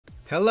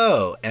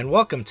Hello, and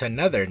welcome to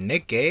another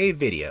Nikke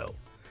video.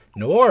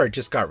 Noir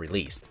just got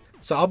released,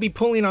 so I'll be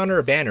pulling on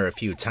her banner a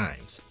few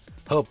times.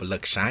 Hope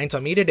luck shines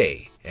on me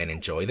today, and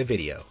enjoy the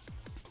video.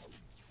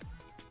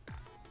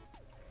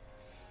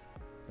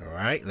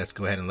 Alright, let's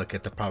go ahead and look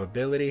at the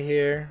probability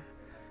here.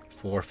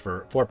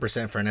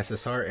 4% for an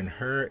SSR, and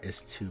her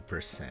is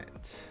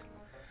 2%.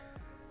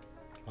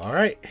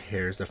 Alright,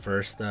 here's the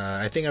first,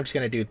 I think I'm just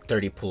going to do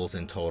 30 pulls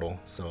in total.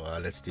 So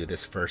let's do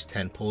this first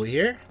 10 pull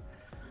here.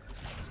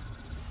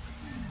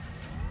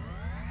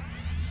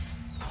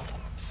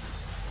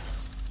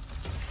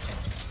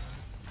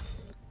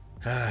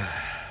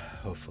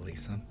 Hopefully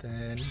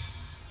something.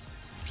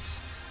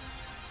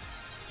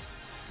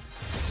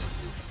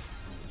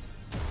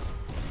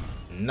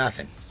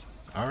 Nothing.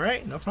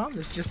 Alright, no problem.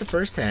 This is just the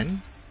first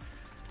 10.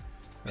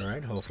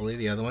 Alright, hopefully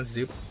the other ones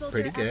do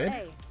pretty good.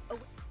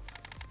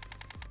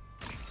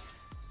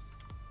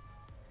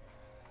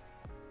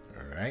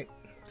 Alright,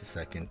 the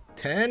second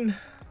 10.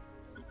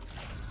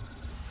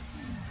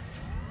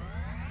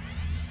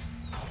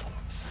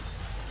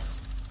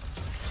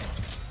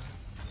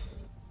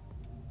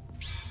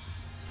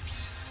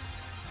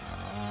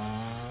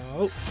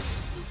 Oh.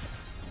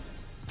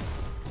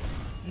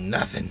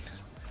 Nothing.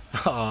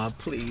 Oh,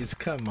 please,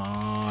 come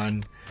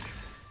on.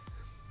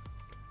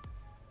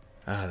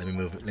 Let me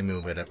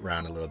move it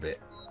around a little bit.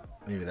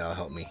 Maybe that'll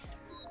help me.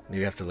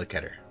 Maybe I have to look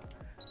at her.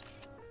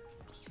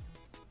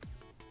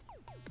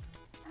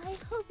 I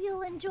hope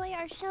you'll enjoy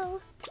our show.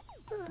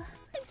 Ugh,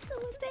 I'm so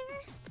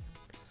embarrassed.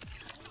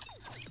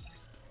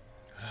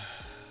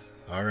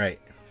 All right,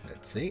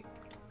 let's see.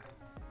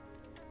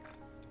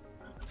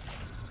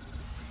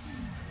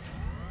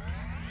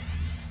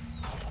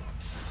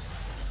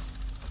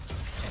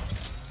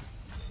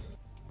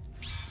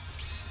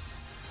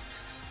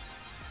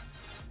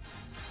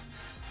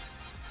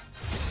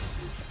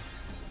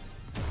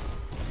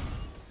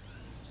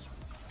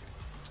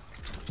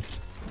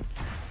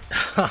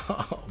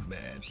 Oh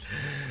man!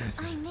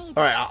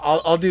 All right,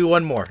 I'll do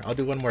one more. I'll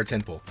do one more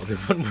 10 pull. I'll do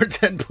one more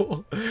 10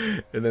 pull,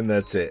 and then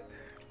that's it.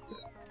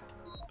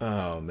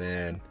 Oh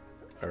man!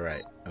 All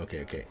right.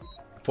 Okay.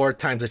 4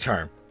 times the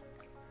charm.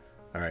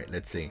 All right.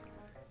 Let's see.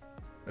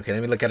 Okay,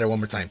 let me look at her one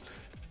more time.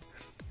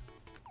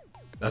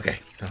 Okay,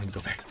 now let me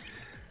go back.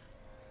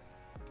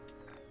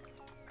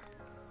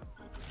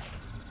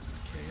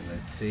 Okay,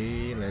 let's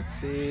see. Let's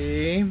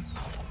see.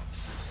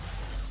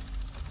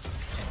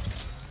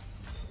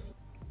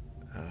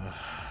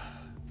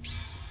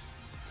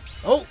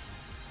 Oh!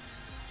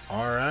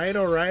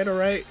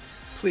 Alright.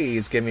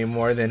 Please give me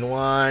more than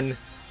one.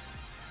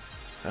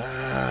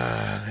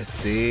 Let's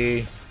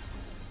see.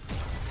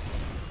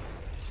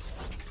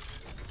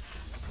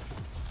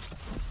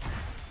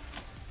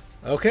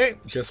 Okay,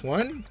 just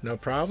one. No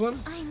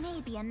problem. I may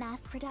be a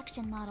mass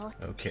production model.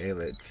 Okay,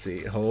 let's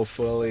see.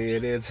 Hopefully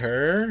it is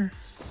her.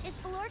 Is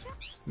Scrublord?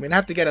 I mean, I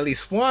have to get at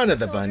least one of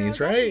the bunnies,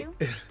 right?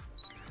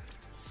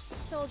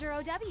 Soldier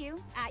OW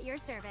at your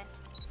service.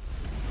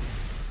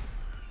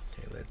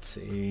 Let's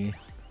see.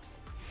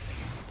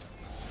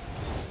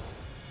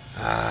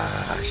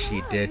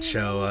 She did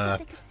show up.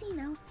 The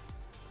casino.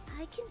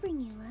 I can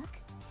bring you luck.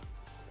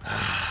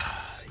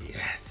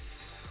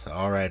 Yes.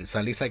 All right. So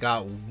at least I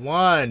got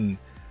one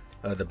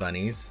of the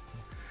bunnies.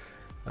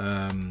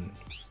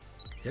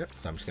 Yep.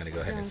 So I'm just gonna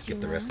go ahead and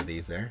skip the rest of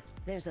these there.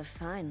 There's a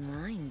fine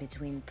line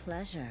between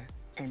pleasure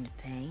and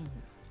pain.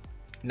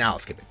 Now I'll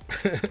skip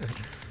it.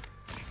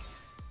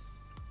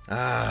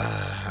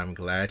 I'm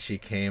glad she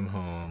came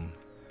home.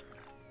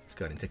 Let's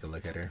go ahead and take a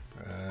look at her.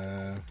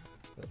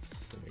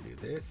 Oops, let me do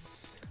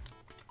this.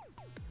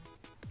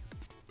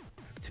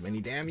 Too many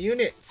damn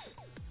units.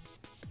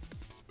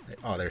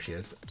 Oh, there she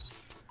is.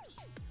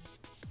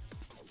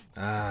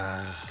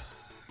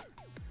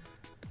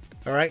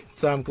 Alright,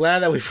 so I'm glad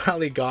that we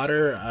finally got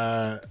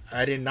her.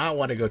 I did not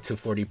want to go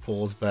 240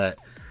 pulls, but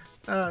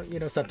you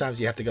know,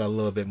 sometimes you have to go a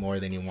little bit more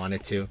than you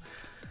wanted to.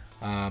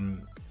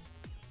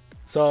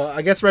 So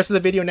I guess the rest of the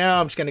video now,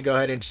 I'm just going to go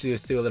ahead and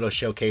just do a little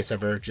showcase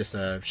of her, just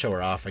show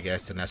her off, I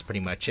guess, and that's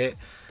pretty much it.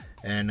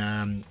 And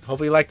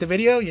hopefully you liked the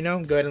video, you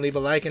know, go ahead and leave a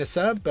like and a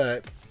sub,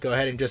 but go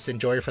ahead and just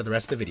enjoy her for the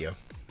rest of the video.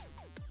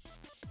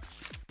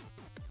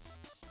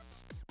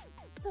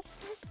 But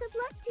best of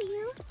luck to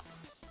you.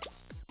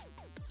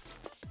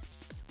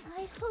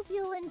 I hope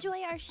you'll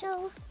enjoy our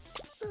show.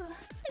 Ugh,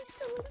 I'm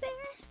so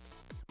embarrassed.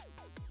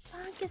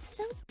 Blanc is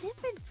so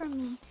different from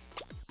me.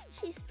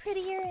 She's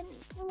prettier and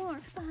more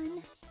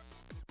fun.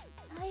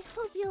 I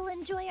hope you'll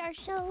enjoy our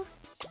show.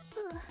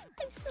 Ugh,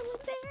 I'm so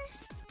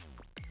embarrassed.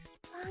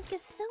 Blanc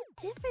is so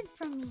different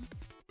from me.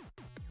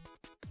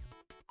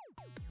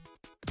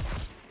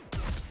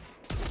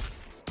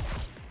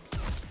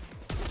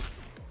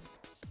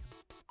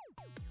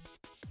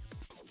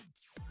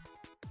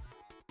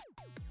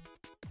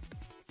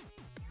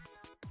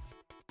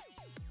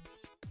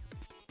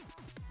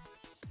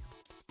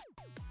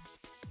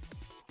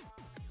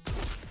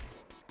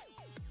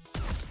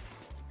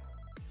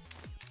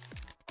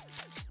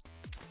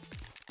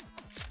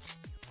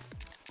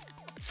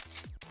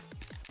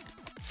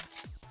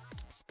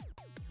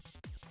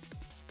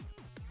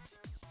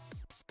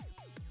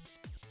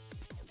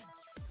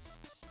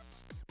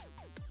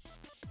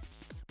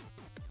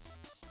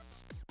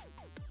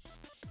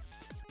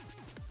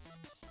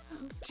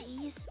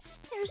 Jeez,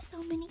 there's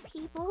so many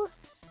people.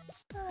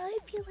 I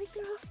feel like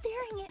they're all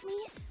staring at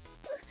me.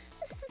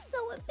 This is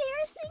so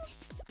embarrassing.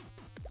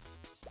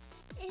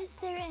 Is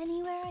there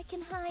anywhere I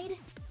can hide?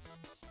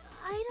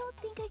 I don't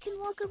think I can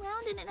walk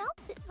around in an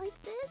outfit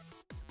like this.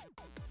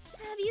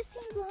 Have you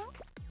seen Blanc?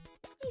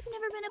 We've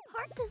never been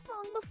apart this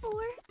long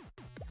before.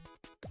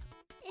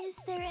 Is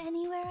there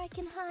anywhere I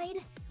can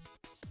hide?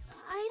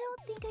 I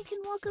don't think I can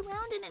walk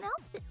around in an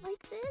outfit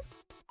like this.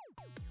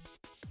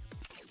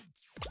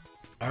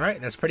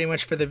 Alright, that's pretty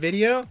much for the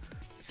video.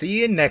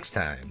 See you next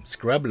time.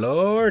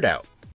 Scrublord out.